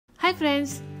Hi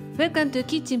friends! Welcome to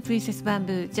Kitchen Princess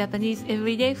Bamboo Japanese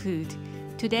Everyday Food.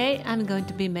 Today I'm going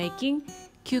to be making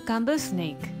cucumber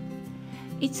snake.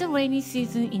 It's a rainy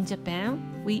season in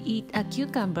Japan. We eat a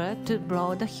cucumber to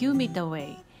blow the humid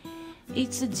away.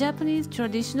 It's a Japanese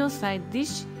traditional side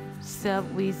dish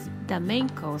served with the main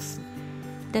course.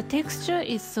 The texture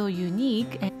is so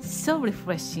unique and so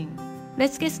refreshing.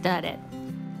 Let's get started.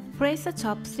 Place a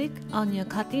chopstick on your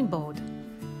cutting board.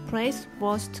 Place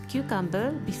roast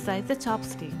cucumber beside the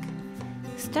chopstick.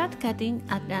 Start cutting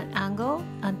at an angle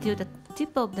until the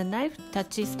tip of the knife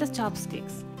touches the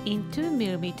chopsticks in 2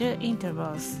 mm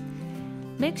intervals.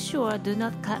 Make sure do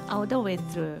not cut all the way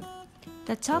through.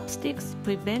 The chopsticks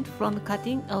prevent from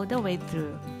cutting all the way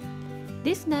through.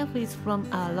 This knife is from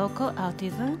our local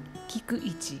artisan,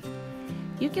 Kikuichi.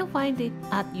 You can find it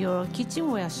at your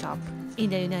kitchenware shop in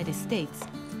the United States.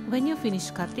 When you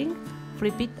finish cutting,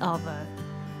 flip it over.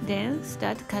 Then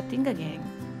start cutting again.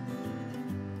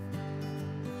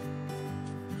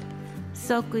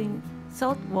 Soak in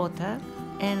salt water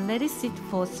and let it sit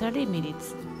for 30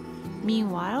 minutes.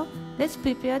 Meanwhile, let's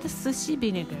prepare the sushi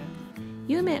vinegar.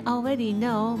 You may already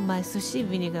know my sushi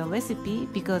vinegar recipe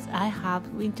because I have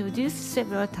introduced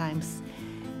several times.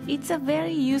 It's a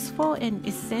very useful and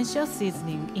essential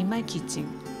seasoning in my kitchen.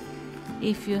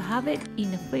 If you have it in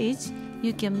the fridge,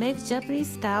 you can make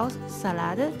Japanese-style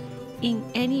salad in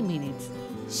any minutes.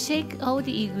 Shake all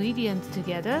the ingredients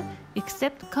together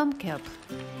except kelp.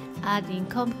 Add in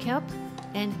kelp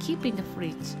and keep in the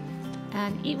fridge,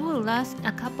 and it will last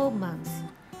a couple months.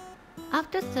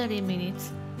 After 30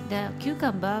 minutes, the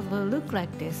cucumber will look like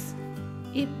this.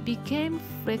 It became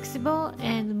flexible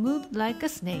and moved like a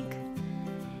snake.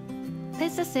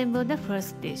 Let's assemble the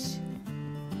first dish.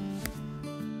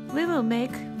 We will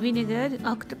make vinegared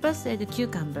octopus and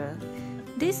cucumber.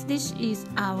 This dish is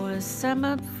our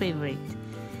summer favorite.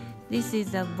 This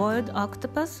is a boiled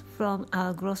octopus from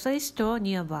our grocery store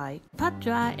nearby. Pat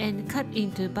dry and cut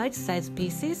into bite-sized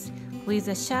pieces with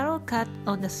a shallow cut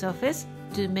on the surface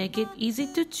to make it easy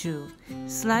to chew.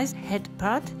 Slice head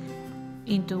part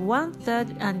into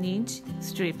 1/3 an inch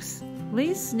strips.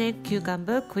 Rinse snake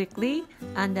cucumber quickly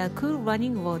under cool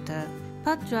running water.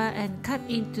 Pat dry and cut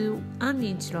into 1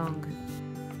 inch long.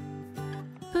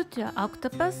 Put your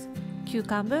octopus,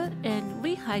 cucumber, and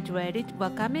rehydrated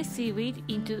wakame seaweed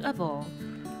into a bowl.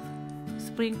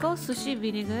 Sprinkle sushi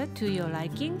vinegar to your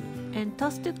liking and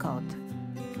toss to coat.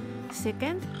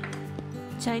 Second,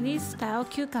 Chinese-style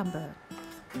cucumber.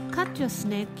 Cut your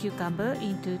snake cucumber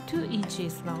into 2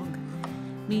 inches long.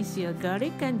 Mince your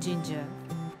garlic and ginger.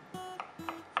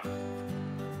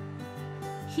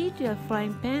 Heat your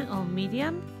frying pan on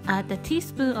medium. Add a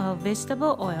teaspoon of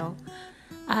vegetable oil.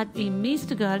 Add in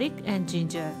minced garlic and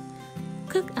ginger.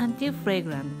 Cook until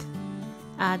fragrant.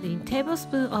 Add in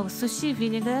tablespoon of sushi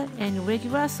vinegar and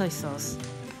regular soy sauce.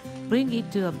 Bring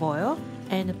it to a boil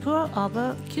and pour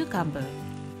over cucumber.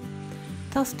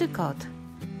 Toss to coat.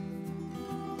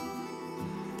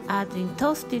 Add in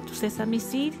toasted sesame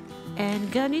seed and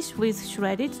garnish with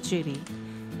shredded chili.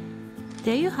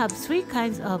 There you have 3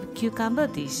 kinds of cucumber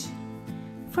dish.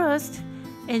 First,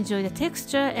 enjoy the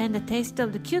texture and the taste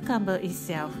of the cucumber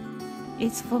itself.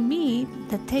 It's for me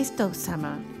the taste of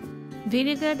summer.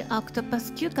 Vinegared octopus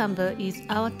cucumber is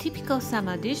our typical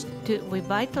summer dish to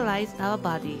revitalize our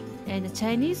body, and the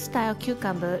Chinese-style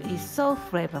cucumber is so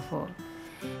flavorful.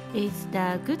 It's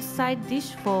the good side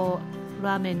dish for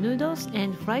ramen noodles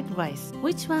and fried rice.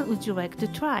 Which one would you like to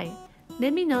try?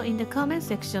 Let me know in the comment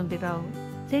section below.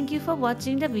 Thank you for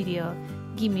watching the video.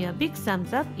 Give me a big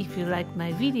thumbs up if you like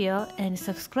my video and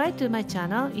subscribe to my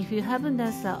channel if you haven't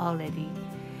done so already.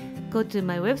 Go to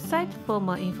my website for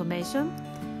more information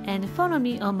and follow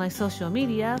me on my social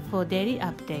media for daily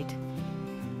update.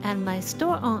 And my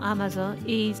store on Amazon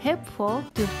is helpful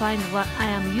to find what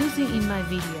I am using in my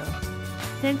video.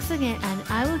 Thanks again, and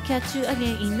I will catch you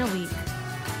again in a week.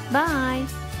 Bye!